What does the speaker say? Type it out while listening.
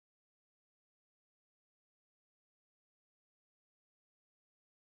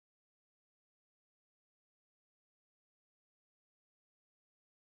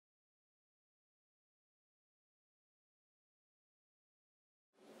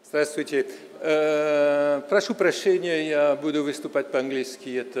Здравствуйте. Прошу прощения, я буду выступать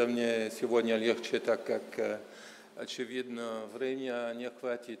по-английски. Это мне сегодня легче, так как, очевидно, времени не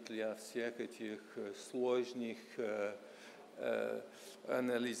хватит для всех этих сложных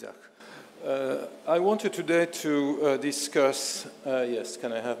анализов. I wanted today to discuss, yes,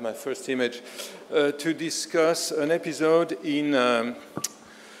 can I have my first image? To discuss an episode in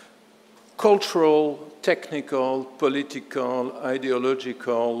cultural, technical, political,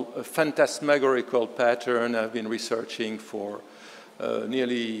 ideological, phantasmagorical pattern I've been researching for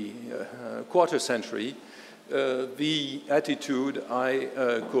nearly a quarter century. The attitude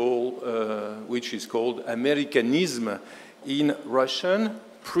I call, which is called Amerikanism in Russian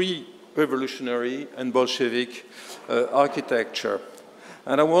pre-revolutionary and Bolshevik architecture.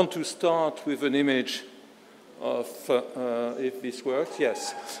 And I want to start with an image of, if this works,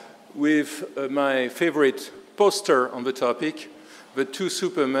 yes, with my favorite poster on the topic, the two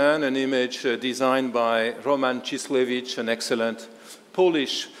Supermen, an image designed by Roman Cisłewicz, an excellent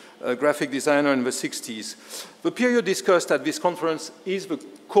Polish graphic designer in the 60s. The period discussed at this conference is the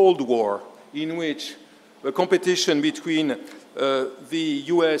Cold War, in which the competition between the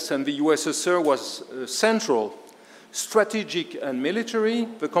US and the USSR was central, strategic and military.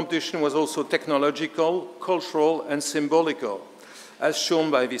 The competition was also technological, cultural, and symbolical, as shown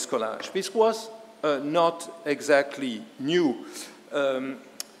by this collage. This was not exactly new.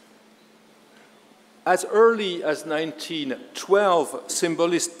 As early as 1912,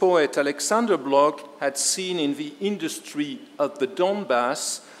 symbolist poet Alexander Blok had seen in the industry of the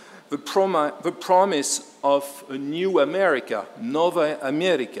Donbass the promise of a new America, Nova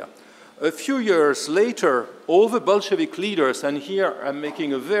America. A few years later, all the Bolshevik leaders, and here I'm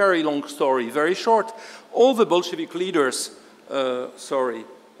making a very long story, very short, all the Bolshevik leaders,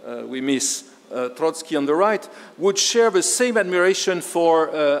 we miss Trotsky on the right, would share the same admiration for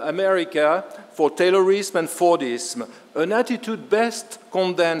America, for Taylorism and Fordism, an attitude best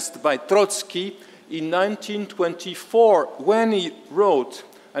condensed by Trotsky in 1924 when he wrote,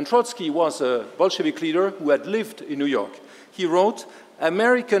 and Trotsky was a Bolshevik leader who had lived in New York. He wrote,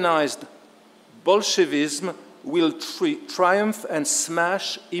 "Americanized Bolshevism will triumph and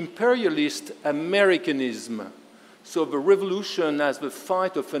smash imperialist Americanism." So the revolution as the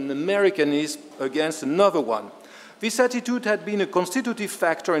fight of an Americanism against another one. This attitude had been a constitutive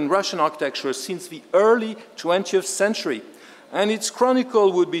factor in Russian architecture since the early 20th century, and its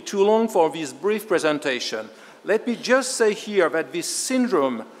chronicle would be too long for this brief presentation. Let me just say here that this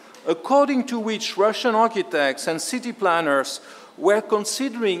syndrome, according to which Russian architects and city planners were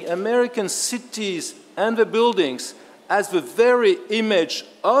considering American cities and the buildings as the very image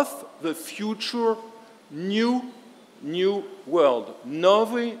of the future new world,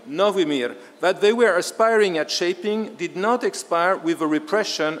 Nowy Mir, that they were aspiring at shaping, did not expire with a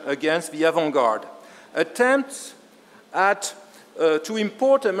repression against the avant-garde. Attempts to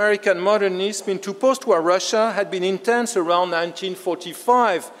import American modernism into post-war Russia had been intense around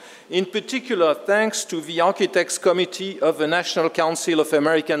 1945, in particular thanks to the Architects Committee of the National Council of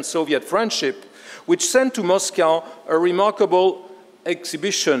American-Soviet Friendship, which sent to Moscow a remarkable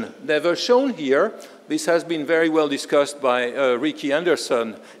exhibition, never shown here. This has been very well discussed by Ricky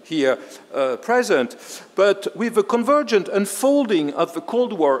Anderson here present. But with the convergent unfolding of the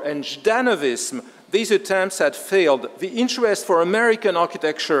Cold War and Zdanovism, these attempts had failed. The interest for American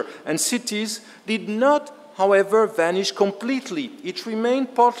architecture and cities did not, however, vanish completely. It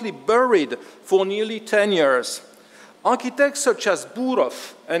remained partly buried for nearly 10 years. Architects such as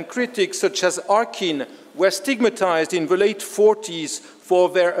Burov and critics such as Arkin were stigmatized in the late 40s for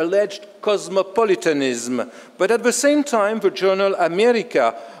their alleged cosmopolitanism. But at the same time, the journal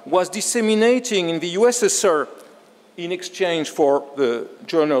America was disseminating in the USSR, in exchange for the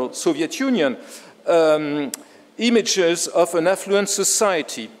journal Soviet Union, images of an affluent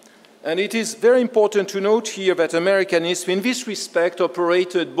society. And it is very important to note here that Americanism, in this respect,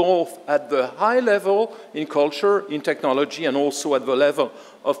 operated both at the high level in culture, in technology, and also at the level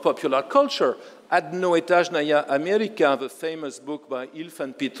of popular culture. Одноэтажная America, the famous book by Ilf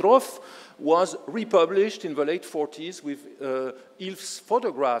and Petrov, was republished in the late 40s with Ilf's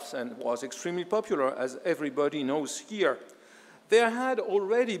photographs and was extremely popular, as everybody knows here. There had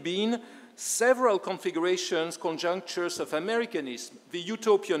already been several configurations, conjunctures of Americanism, the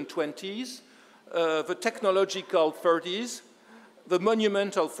utopian 20s, the technological 30s, the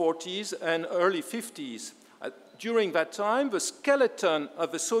monumental 40s, and early 50s. During that time, the skeleton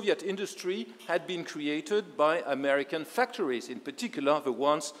of the Soviet industry had been created by American factories, in particular the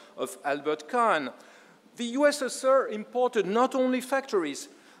ones of Albert Kahn. The USSR imported not only factories,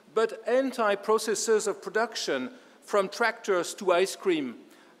 but entire processes of production, from tractors to ice cream.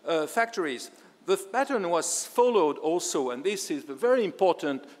 factories. The pattern was followed also, and this is the very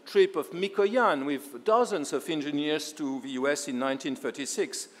important trip of Mikoyan with dozens of engineers to the US in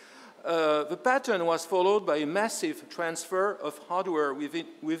 1936. The pattern was followed by a massive transfer of hardware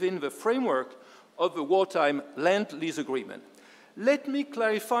within the framework of the wartime Land-Lease Agreement. Let me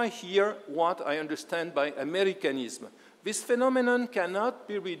clarify here what I understand by Amerikanism. This phenomenon cannot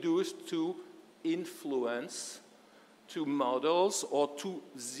be reduced to influence, to models, or to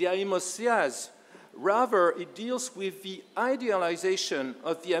zyimosias. Rather, it deals with the idealization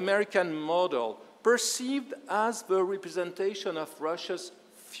of the American model, perceived as the representation of Russia's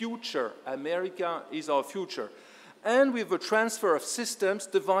future. America is our future. And with the transfer of systems,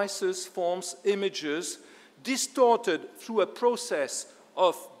 devices, forms, images, distorted through a process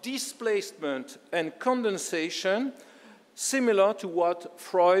of displacement and condensation, similar to what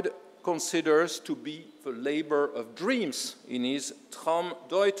Freud considers to be the labor of dreams in his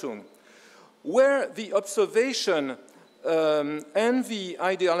Traumdeutung, where the observation and the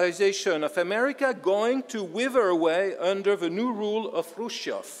idealization of America going to wither away under the new rule of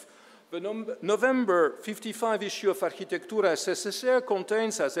Khrushchev. The November 55 issue of Architectura SSSR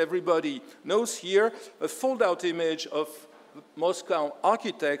contains, as everybody knows here, a fold-out image of Moscow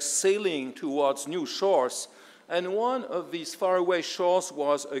architects sailing towards new shores, and one of these faraway shores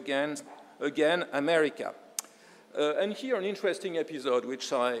was again America. And here an interesting episode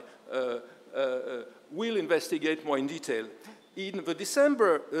which I will investigate more in detail. In the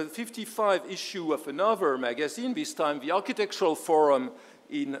December 55 issue of another magazine, this time the Architectural Forum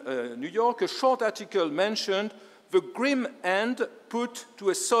in New York, a short article mentioned the grim end put to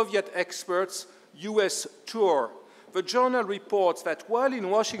a Soviet expert's US tour. The journal reports that while in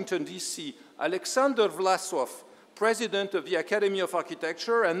Washington, D.C., Alexander Vlasov, president of the Academy of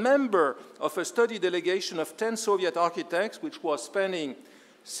Architecture and member of a study delegation of 10 Soviet architects, which was spending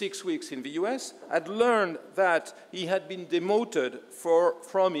 6 weeks in the US, had learned that he had been demoted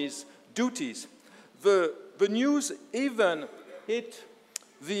from his duties. The news even hit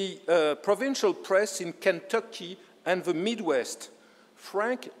the provincial press in Kentucky and the Midwest.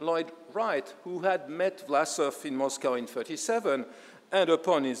 Frank Lloyd Wright, who had met Vlasov in Moscow in 1937, and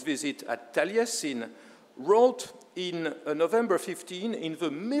upon his visit at Taliesin, wrote in November 15 in the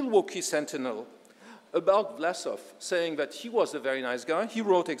Milwaukee Sentinel about Vlasov, saying that he was a very nice guy. He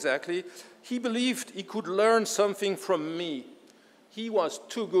wrote exactly, he believed he could learn something from me. He was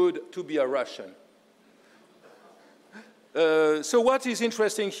too good to be a Russian. So what is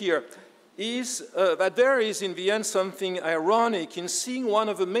interesting here is that there is in the end something ironic in seeing one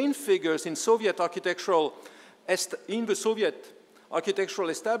of the main figures in the Soviet architectural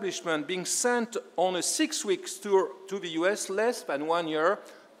establishment being sent on a 6-week tour to the US less than 1 year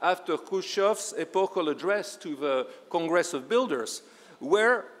after Khrushchev's epochal address to the Congress of Builders,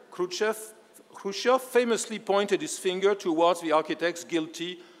 where Khrushchev famously pointed his finger towards the architects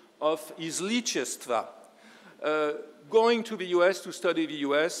guilty of izlichество, going to the US to study the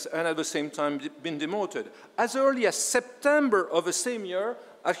US and at the same time been demoted. As early as September of the same year,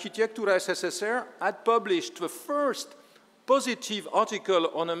 Architectura SSSR had published the first positive article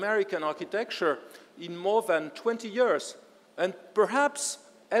on American architecture in more than 20 years, and perhaps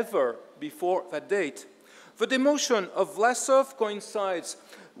ever before that date. The demotion of Vlasov coincides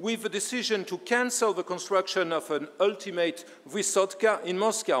with the decision to cancel the construction of an ultimate Vysotka in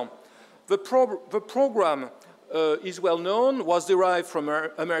Moscow. The program is well known, was derived from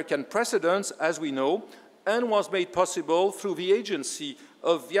American precedents, as we know, and was made possible through the agency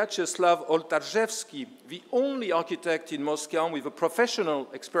of Vyacheslav Oltarzhevsky, the only architect in Moscow with a professional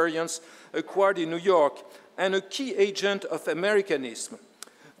experience acquired in New York, and a key agent of Amerikanism.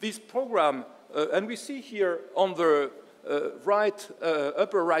 This program, and we see here on the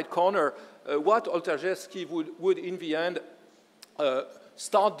upper right corner, what Oltarzhevsky would in the end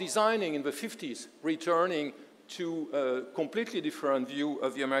start designing in the 50s, returning to a completely different view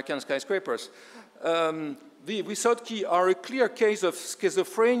of the American skyscrapers. The Vysotki are a clear case of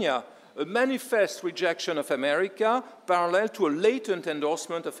schizophrenia, a manifest rejection of America, parallel to a latent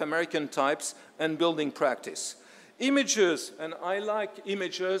endorsement of American types and building practice. Images, and I like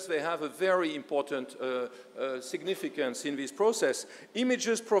images, they have a very important significance in this process.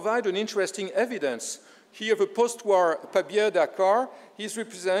 Images provide an interesting evidence. Here, the post-war Pabieda car is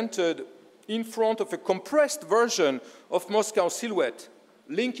represented in front of a compressed version of Moscow silhouette,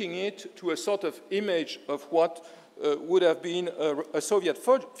 linking it to a sort of image of what would have been a Soviet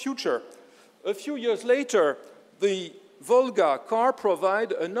future. A few years later, the Volga car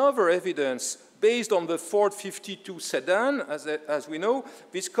provides another evidence based on the Ford 52 sedan, as we know.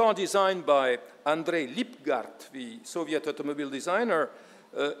 This car designed by Andrei Lipgard, the Soviet automobile designer,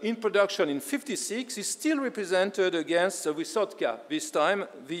 in production in 1956 is still represented against Vysotka, this time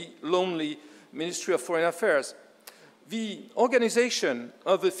the lonely Ministry of Foreign Affairs. The organization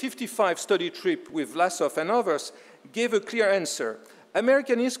of the 55 study trip with Vlasov and others gave a clear answer.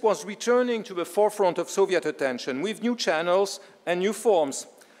 Americanism was returning to the forefront of Soviet attention with new channels and new forms.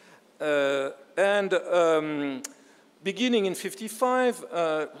 Beginning in 1955,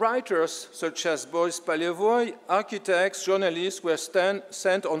 writers such as Boris Palyevoy, architects, journalists were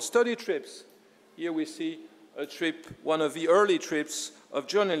sent on study trips. Here we see a trip, one of the early trips of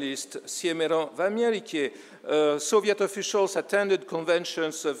journalist Siemero v Amerike. Soviet officials attended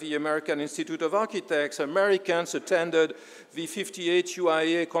conventions of the American Institute of Architects. Americans attended the 58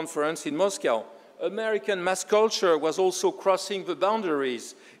 UIA conference in Moscow. American mass culture was also crossing the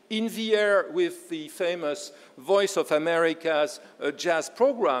boundaries. In the air with the famous Voice of America's jazz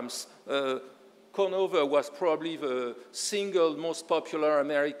programs, Conover was probably the single most popular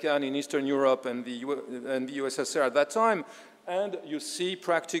American in Eastern Europe and the USSR at that time. And you see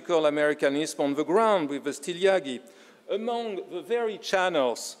practical Americanism on the ground with the Styliagi. Among the very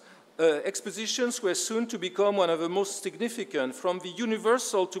channels, expositions were soon to become one of the most significant, from the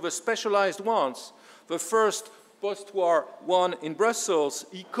universal to the specialized ones. The first post-war one in Brussels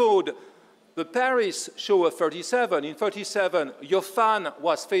echoed the Paris show of 1937. In 1937, Joffan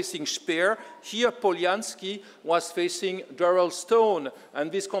was facing Speer. Here, Polyansky was facing Durrell Stone.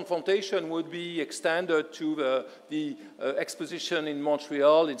 And this confrontation would be extended to the exposition in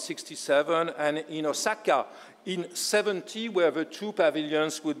Montreal in 1967 and in Osaka in 1970, where the two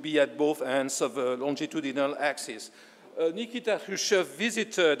pavilions would be at both ends of the longitudinal axis. Nikita Khrushchev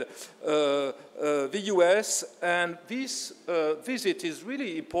visited the US, and this visit is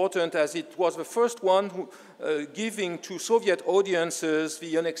really important as it was the first one who, giving to Soviet audiences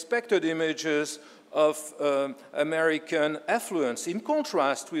the unexpected images of American affluence, in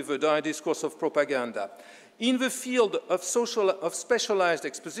contrast with the dire discourse of propaganda. In the field of specialized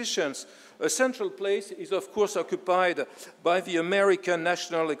expositions, a central place is of course occupied by the American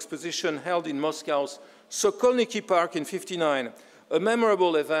National Exposition held in Moscow's Sokolniki Park in 1959, a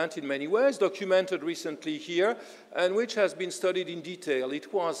memorable event in many ways, documented recently here, and which has been studied in detail. It's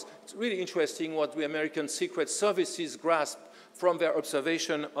really interesting what the American secret services grasped from their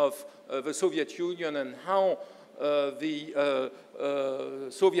observation of the Soviet Union and how the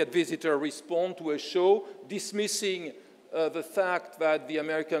Soviet visitor responded to a show dismissing the fact that the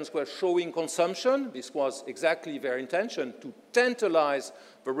Americans were showing consumption. This was exactly their intention, to tantalize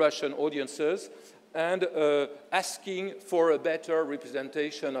the Russian audiences, and asking for a better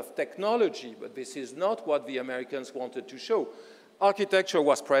representation of technology. But this is not what the Americans wanted to show. Architecture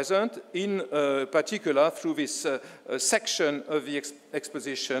was present, in particular through this section of the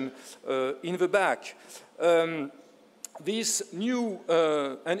exposition in the back. This new,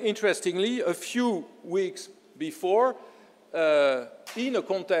 and interestingly, a few weeks before, in a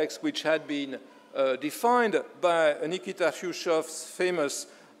context which had been defined by Nikita Khrushchev's famous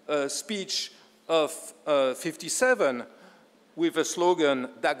speech of 1957, with the slogan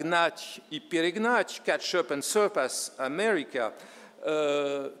 "Dagnać I Peregnać," catch up and surpass America.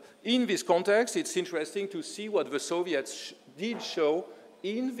 In this context, it's interesting to see what the Soviets did show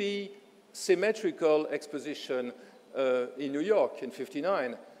in the symmetrical exposition in New York in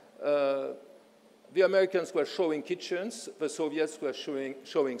 1959. The Americans were showing kitchens, the Soviets were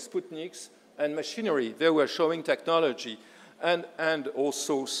showing Sputniks and machinery. They were showing technology. And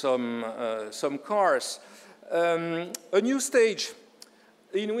also some cars. A new stage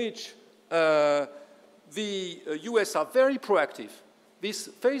in which the US are very proactive. This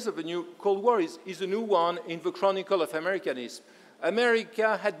phase of the new Cold War is a new one in the chronicle of Americanism.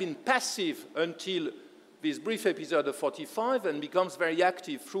 America had been passive until this brief episode of 1945 and becomes very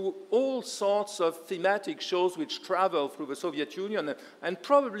active through all sorts of thematic shows which travel through the Soviet Union and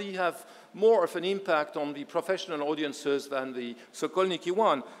probably have more of an impact on the professional audiences than the Sokolniki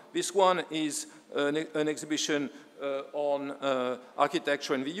one. This one is an exhibition on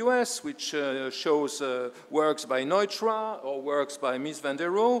architecture in the US, which shows works by Neutra or works by Mies van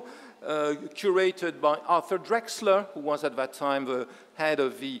der Rohe, curated by Arthur Drexler, who was at that time the head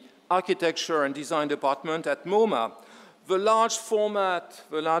of the Architecture and Design Department at MoMA. The large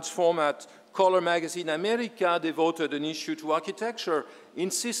format color magazine America devoted an issue to architecture,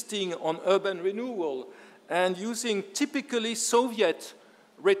 insisting on urban renewal and using typically Soviet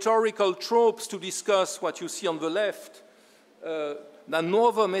rhetorical tropes to discuss what you see on the left. Na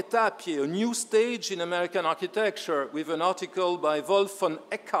novem etapie, a new stage in American architecture, with an article by Wolf von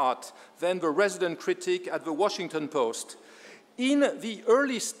Eckhardt, then the resident critic at the Washington Post. In the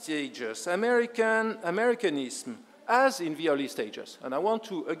early stages, Americanism as in the early stages. And I want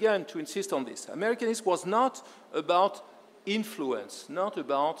to, again, to insist on this. Americanism was not about influence, not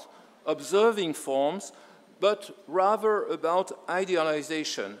about observing forms, but rather about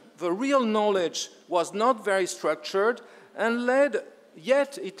idealization. The real knowledge was not very structured and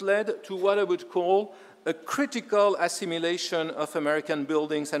yet it led to what I would call a critical assimilation of American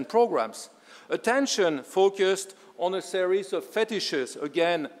buildings and programs. Attention focused on a series of fetishes,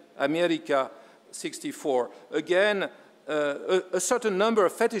 again, America 64, again, a certain number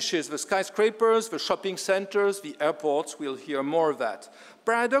of fetishes, the skyscrapers, the shopping centers, the airports, we'll hear more of that.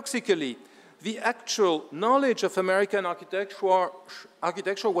 Paradoxically, the actual knowledge of American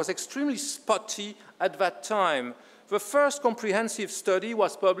architecture was extremely spotty at that time. The first comprehensive study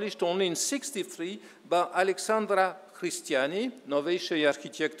was published only in 1963 by Alexandra Cristiani, Novější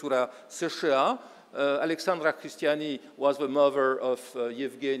architektura США. Alexandra Cristiani was the mother of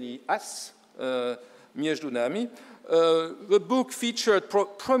Yevgeny As, Между нами. The book featured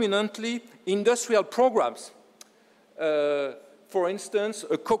prominently industrial programs. For instance,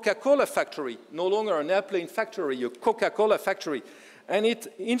 a Coca-Cola factory, no longer an airplane factory, a Coca-Cola factory. And it's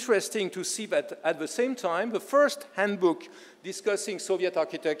interesting to see that at the same time, the first handbook discussing Soviet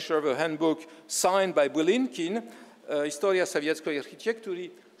architecture, the handbook signed by Bulinkin, Historia Sovietskoj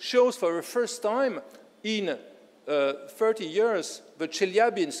architekturi, shows for the first time in 30 years the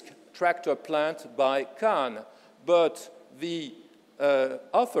Chelyabinsk tractor plant by Kahn. But the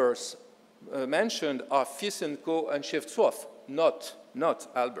authors mentioned are Fisenko and Shevtsov, not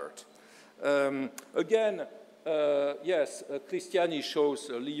Albert. Again, yes, Cristiani shows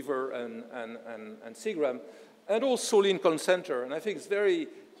Lever and Seagram, and also Lincoln Center. And I think it's very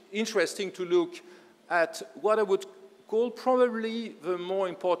interesting to look at what I would call probably the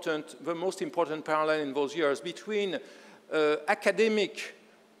most important parallel in those years between academic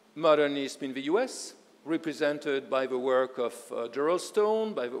modernism in the US, represented by the work of Gerald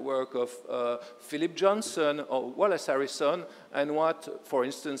Stone, by the work of Philip Johnson or Wallace Harrison, and what, for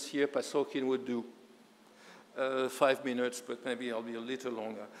instance, here Pasokhin would do. 5 minutes, but maybe I'll be a little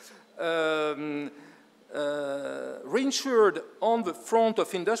longer. Reinsured on the front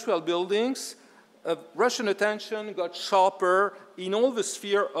of industrial buildings, Russian attention got sharper in all the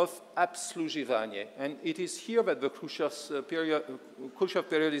sphere of obsluživanie, and it is here that the Khrushchev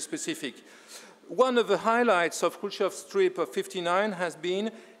period is specific. One of the highlights of Khrushchev's trip of '59 has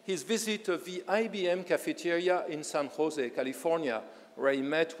been his visit of the IBM cafeteria in San Jose, California, where he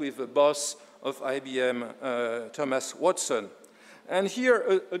met with the boss of IBM, Thomas Watson. And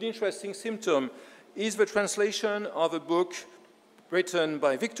here, an interesting symptom is the translation of a book written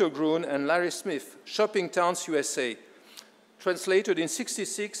by Victor Gruen and Larry Smith, Shopping Towns, USA, translated in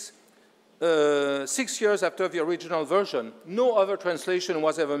 '66, 6 years after the original version. No other translation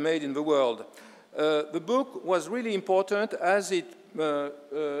was ever made in the world. The book was really important as it,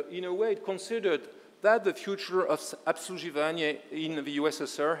 in a way, it considered that the future of obsluživanie in the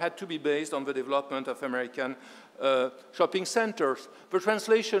USSR had to be based on the development of American shopping centers. The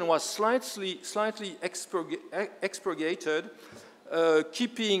translation was slightly expurgated,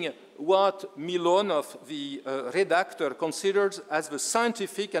 keeping what Milonov, the redactor, considers as the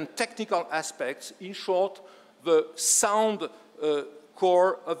scientific and technical aspects, in short, the sound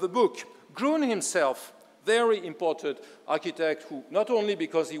core of the book. Gruen himself, very important architect who, not only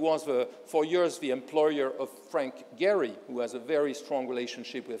because he was for years the employer of Frank Gehry, who has a very strong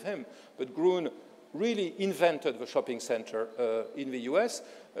relationship with him, but Gruen really invented the shopping center in the US.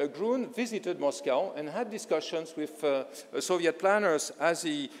 Gruen visited Moscow and had discussions with Soviet planners, as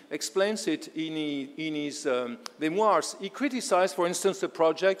he explains it in his memoirs. He criticized, for instance, the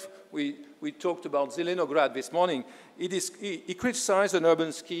project, we talked about Zelenograd this morning. He criticized an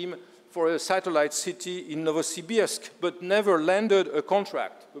urban scheme for a satellite city in Novosibirsk, but never landed a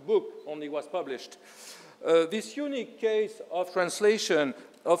contract. The book only was published. This unique case of translation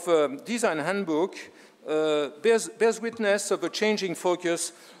of a design handbook bears witness of the changing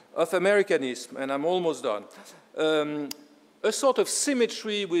focus of Americanism, and I'm almost done. A sort of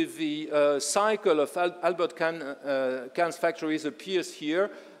symmetry with the cycle of Albert Kahn's factories appears here.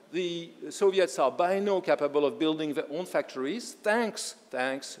 The Soviets are by now capable of building their own factories, thanks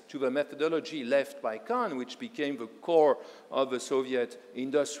to the methodology left by Kahn, which became the core of the Soviet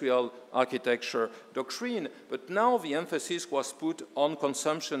industrial architecture doctrine. But now the emphasis was put on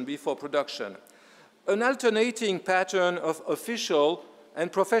consumption before production. An alternating pattern of official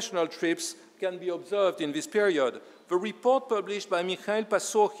and professional trips can be observed in this period. The report published by Mikhail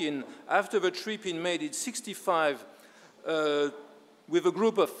Pasokhin after the trip in May 1965 with a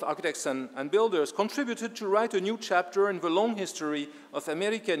group of architects and builders, contributed to write a new chapter in the long history of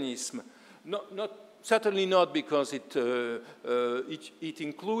Americanism. Not certainly not because it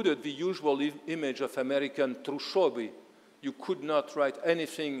included the usual image of American truszobi. You could not write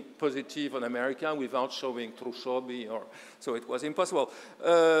anything positive on America without showing truszobi, so it was impossible.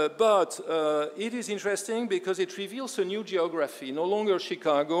 But it is interesting because it reveals a new geography, no longer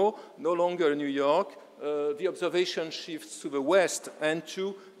Chicago, no longer New York. The observation shifts to the West and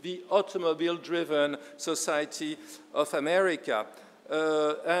to the automobile-driven society of America.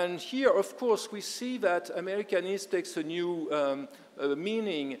 And here, of course, we see that Americanism takes a new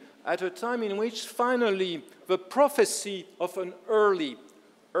meaning at a time in which finally the prophecy of an early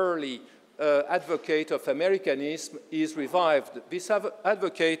advocate of Americanism is revived. This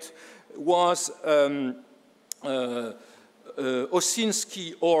advocate was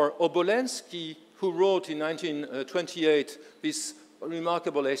Osinski or Obolensky, who wrote in 1928 this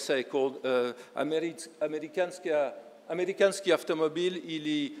remarkable essay called Amerikański automobil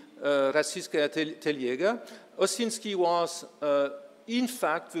ili rosyjska telega. Osinski was, in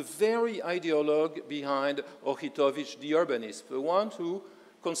fact, the very ideologue behind Orchitowicz, the urbanist, the one who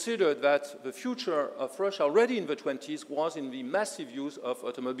considered that the future of Russia already in the 20s was in the massive use of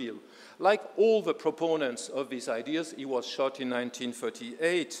automobile. Like all the proponents of these ideas, he was shot in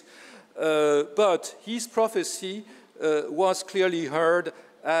 1938. But his prophecy was clearly heard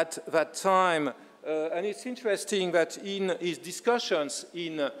at that time. And it's interesting that in his discussions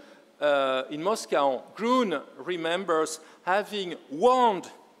in Moscow, Grun remembers having warned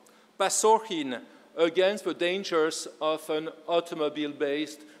Pasorhin against the dangers of an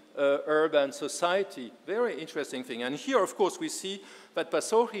automobile-based urban society. Very interesting thing. And here, of course, we see that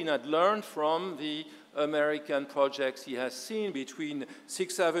Pasorhin had learned from the American projects he has seen between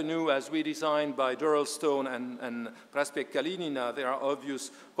 6th Avenue as redesigned by Durrellstone and Prospect Kalinina. There are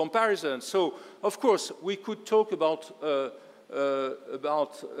obvious comparisons. So, of course, we could talk about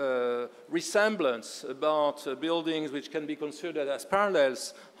resemblance, about buildings which can be considered as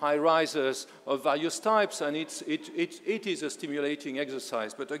parallels, high-rises of various types, and it is a stimulating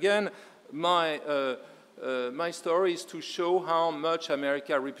exercise. But again, my story is to show how much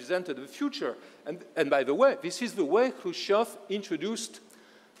America represented the future. And by the way, this is the way Khrushchev introduced.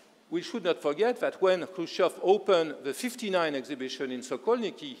 We should not forget that when Khrushchev opened the 59 exhibition in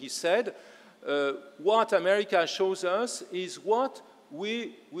Sokolniki, he said, what America shows us is what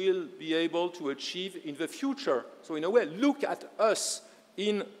we will be able to achieve in the future. So in a way, look at us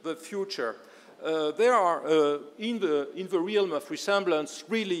in the future. There are, in the realm of resemblance,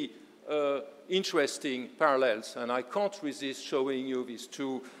 really interesting parallels, and I can't resist showing you these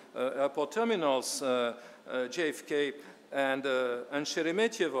two airport terminals, JFK and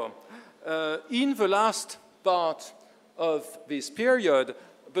Sheremetyevo. In the last part of this period,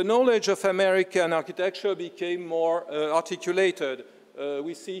 the knowledge of American architecture became more articulated.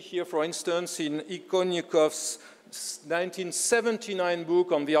 We see here, for instance, in Ikonnikov's 1979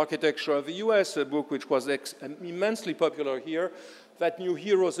 book on the architecture of the US, a book which was immensely popular here, that new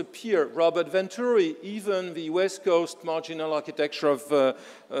heroes appear. Robert Venturi, even the West Coast marginal architecture of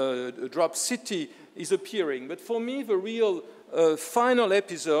Drop City is appearing. But for me, the real final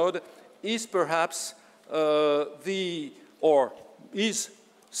episode is perhaps is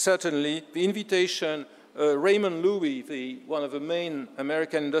certainly the invitation Raymond Loewy, one of the main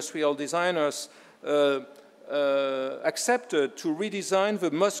American industrial designers, accepted to redesign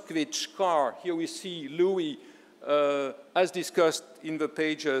the Moskvich car. Here we see Loewy as discussed in the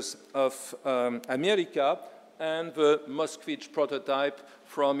pages of America, and the Moskvich prototype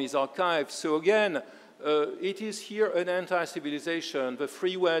from his archive. So again, it is here an anti-civilization. The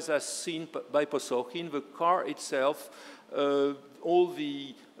freeways as seen by Pasorhin, the car itself, all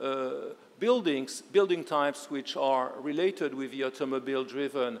the building types which are related with the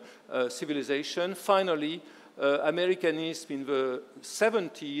automobile-driven civilization. Finally, Americanism in the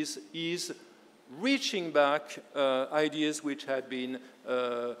 70s is reaching back ideas which had been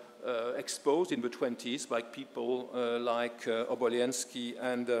exposed in the 20s by people like Obolensky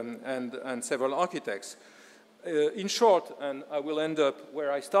and several architects. In short, and I will end up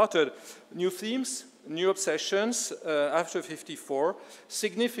where I started, new themes, new obsessions after '54,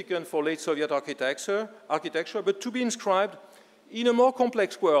 significant for late Soviet architecture, but to be inscribed in a more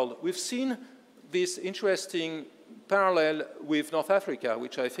complex world. We've seen this interesting parallel with North Africa,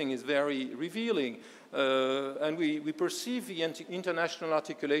 which I think is very revealing. And we perceive the international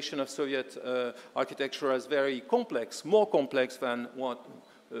articulation of Soviet architecture as very complex, more complex than what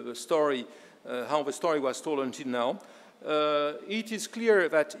the story, how the story was told until now. It is clear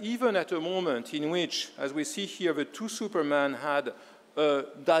that even at a moment in which, as we see here, the two Supermen had a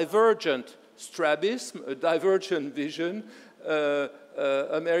divergent strabism, a divergent vision,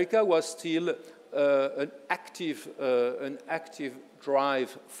 America was still an active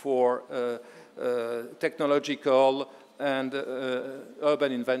drive for technological and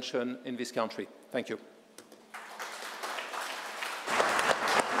urban invention in this country. Thank you.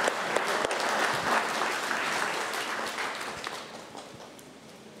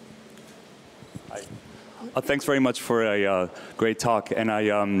 Thanks very much for a great talk, and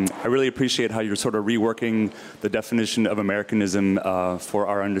I really appreciate how you're sort of reworking the definition of Americanism for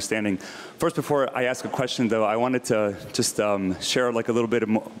our understanding. First, before I ask a question, though, I wanted to just share like a little bit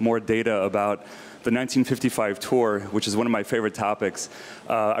more data about the 1955 tour, which is one of my favorite topics.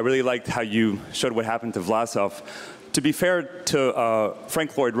 I really liked how you showed what happened to Vlasov. To be fair to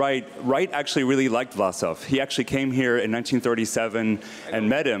Frank Lloyd Wright, Wright actually really liked Vlasov. He actually came here in 1937 and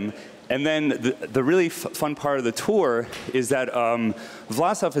met him. And then the really fun part of the tour is that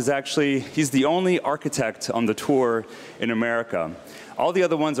Vlasov is actually, he's the only architect on the tour in America. All the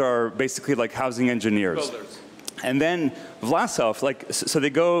other ones are basically like housing engineers. Builders. And then Vlasov, so they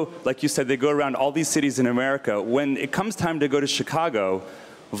go, like you said, they go around all these cities in America. When it comes time to go to Chicago,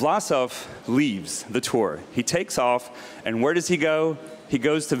 Vlasov leaves the tour. He takes off, and where does he go? He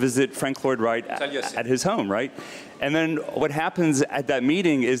goes to visit Frank Lloyd Wright at his home, right? And then what happens at that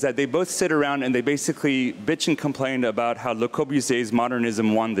meeting is that they both sit around and they basically bitch and complain about how Le Corbusier's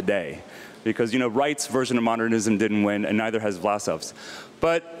modernism won the day. Because, you know, Wright's version of modernism didn't win, and neither has Vlasov's.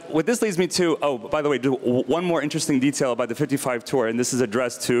 But what this leads me to, oh, by the way, one more interesting detail about the 55 tour, and this is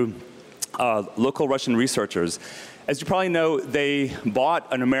addressed to local Russian researchers. As you probably know, they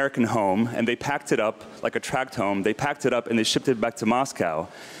bought an American home and they packed it up, like a tract home, they packed it up and they shipped it back to Moscow.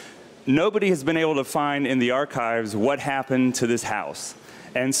 Nobody has been able to find in the archives what happened to this house.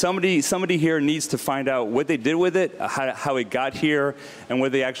 And somebody here needs to find out what they did with it, how it got here, and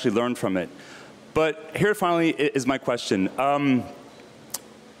what they actually learned from it. But here finally is my question.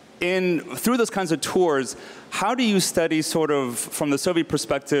 Through those kinds of tours, how do you study sort of, from the Soviet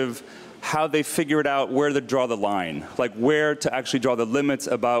perspective, how they figured out where to draw the line, like where to actually draw the limits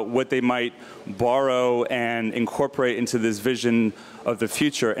about what they might borrow and incorporate into this vision of the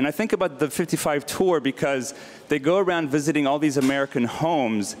future. And I think about the 55 tour because they go around visiting all these American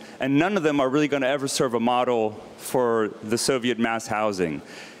homes, and none of them are really going to ever serve a model for the Soviet mass housing.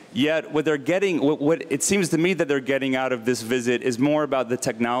 Yet what they're getting, what it seems to me that they're getting out of this visit is more about the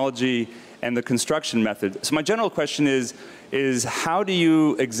technology and the construction method. So my general question is how do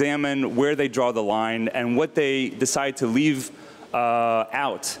you examine where they draw the line and what they decide to leave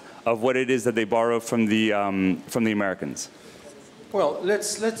out of what it is that they borrow from the Americans? Well,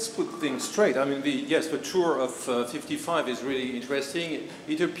 let's put things straight. I mean, yes, the tour of 55 is really interesting.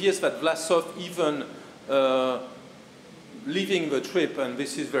 It appears that Vlasov even leaving the trip, and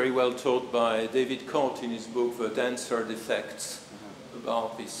this is very well taught by David Colt in his book, The Dancer Defects,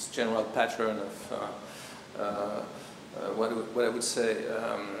 about this general pattern of what I would say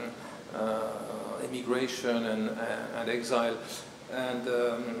immigration and exile,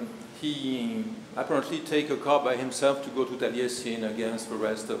 and he apparently take a car by himself to go to Taliesin against the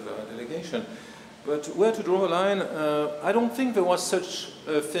rest of the delegation. But where to draw a line? I don't think there was such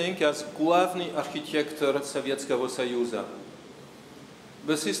a thing as Главный архитектор Советского Союза.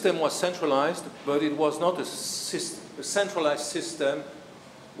 The system was centralized, but it was not a centralized system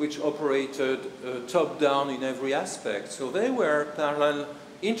which operated top-down in every aspect. So they were parallel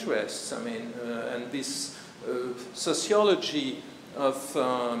interests. I mean, and this sociology of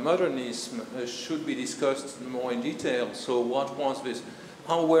modernism should be discussed more in detail. So what was this?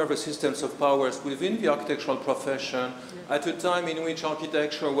 How were the systems of powers within the architectural profession at a time in which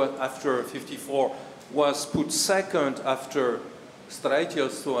architecture, after 54, was put second after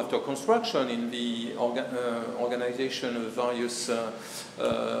stроительство, after construction in the organization of various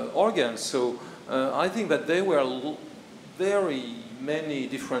organs. So I think that there were very many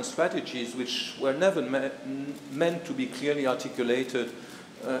different strategies which were never meant to be clearly articulated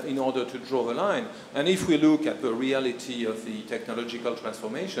in order to draw the line. And if we look at the reality of the technological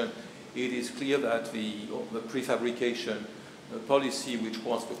transformation, it is clear that the prefabrication policy, which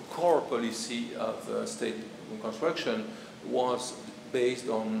was the core policy of state construction, was based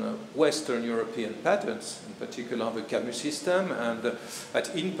on Western European patterns, in particular the Camus system, and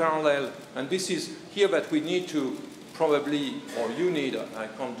that in parallel, and this is here that we need to probably, or you need, I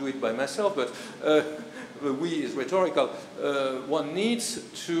can't do it by myself, but the we is rhetorical, one needs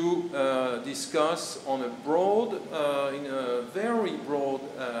to discuss on a broad, in a very broad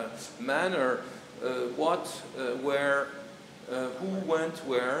manner, what, where, who went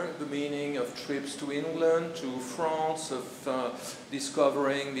where, the meaning of trips to England, to France, of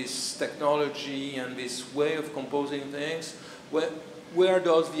discovering this technology and this way of composing things. where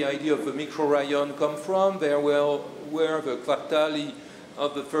does the idea of the micro-rayon come from? There were the quartali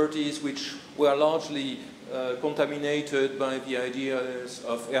of the 30s, which were largely contaminated by the ideas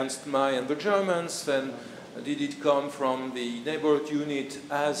of Ernst May and the Germans. Then did it come from the neighborhood unit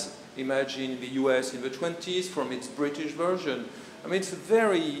as imagined in the US in the 20s, from its British version? I mean,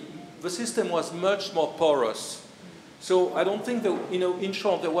 the system was much more porous. So I don't think that, in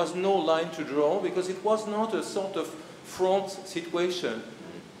short, there was no line to draw because it was not a sort of front situation.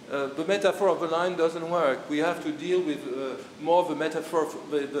 The metaphor of the line doesn't work. We have to deal with more of a metaphor,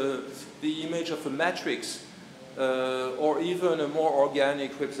 the image of a matrix, or even a more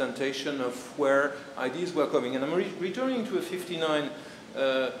organic representation of where ideas were coming. And I'm returning to a 59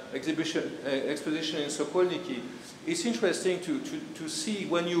 exposition in Sokolniki. It's interesting to see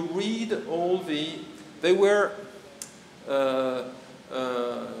when you read all they were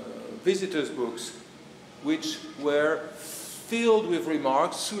visitors' books, which were filled with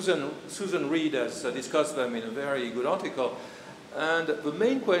remarks. Susan Reed has discussed them in a very good article. And the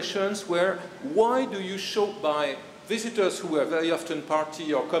main questions were, why do you show by visitors who were very often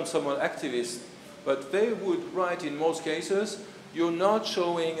party or Komsomol activists, but they would write in most cases, you're not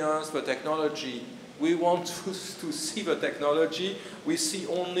showing us the technology. We want to see the technology. We see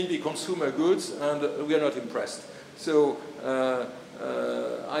only the consumer goods, and we are not impressed. So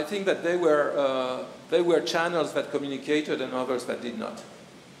I think that they were channels that communicated and others that did not.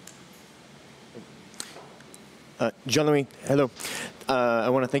 Jean-Louis, hello. I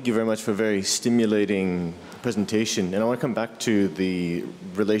want to thank you very much for a very stimulating presentation. And I want to come back to the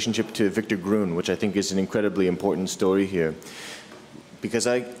relationship to Victor Gruen, which I think is an incredibly important story here. Because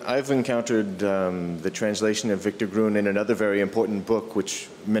I've encountered the translation of Victor Gruen in another very important book, which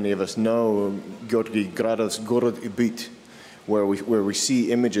many of us know, Georgi Grado's Gorod Ibit, where we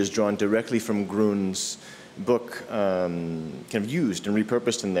see images drawn directly from Gruen's book, kind of used and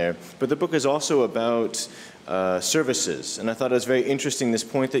repurposed in there. But the book is also about services, and I thought it was very interesting this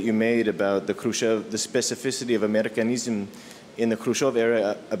point that you made about the specificity of Amerikanism in the Khrushchev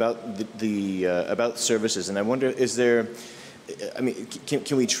era about about services. And I wonder, is there? I mean,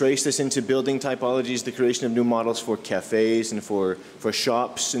 can we trace this into building typologies, the creation of new models for cafes and for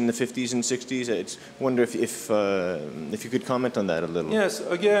shops in the 50s and 60s? I wonder if you could comment on that a little. Yes,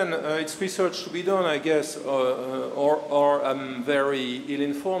 again, it's research to be done, I guess, or I'm very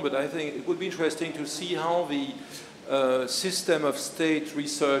ill-informed, but I think it would be interesting to see how the system of state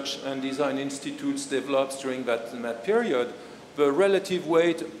research and design institutes develops during that period. The relative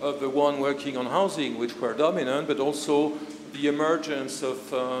weight of the one working on housing, which were dominant, but also the emergence of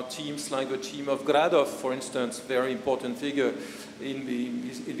teams like the team of Gradov, for instance, very important figure in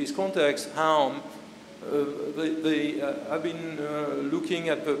this context, how I've been looking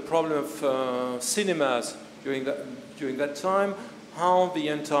at the problem of cinemas during that time, how the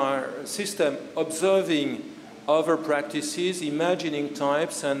entire system observing other practices, imagining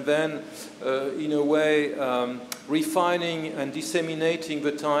types, and then in a way refining and disseminating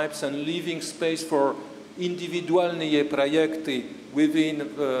the types and leaving space for individualnie projekty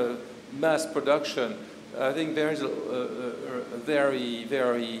within mass production. I think there is a very,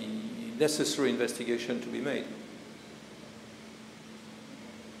 very necessary investigation to be made.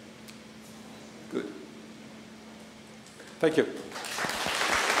 Good. Thank you.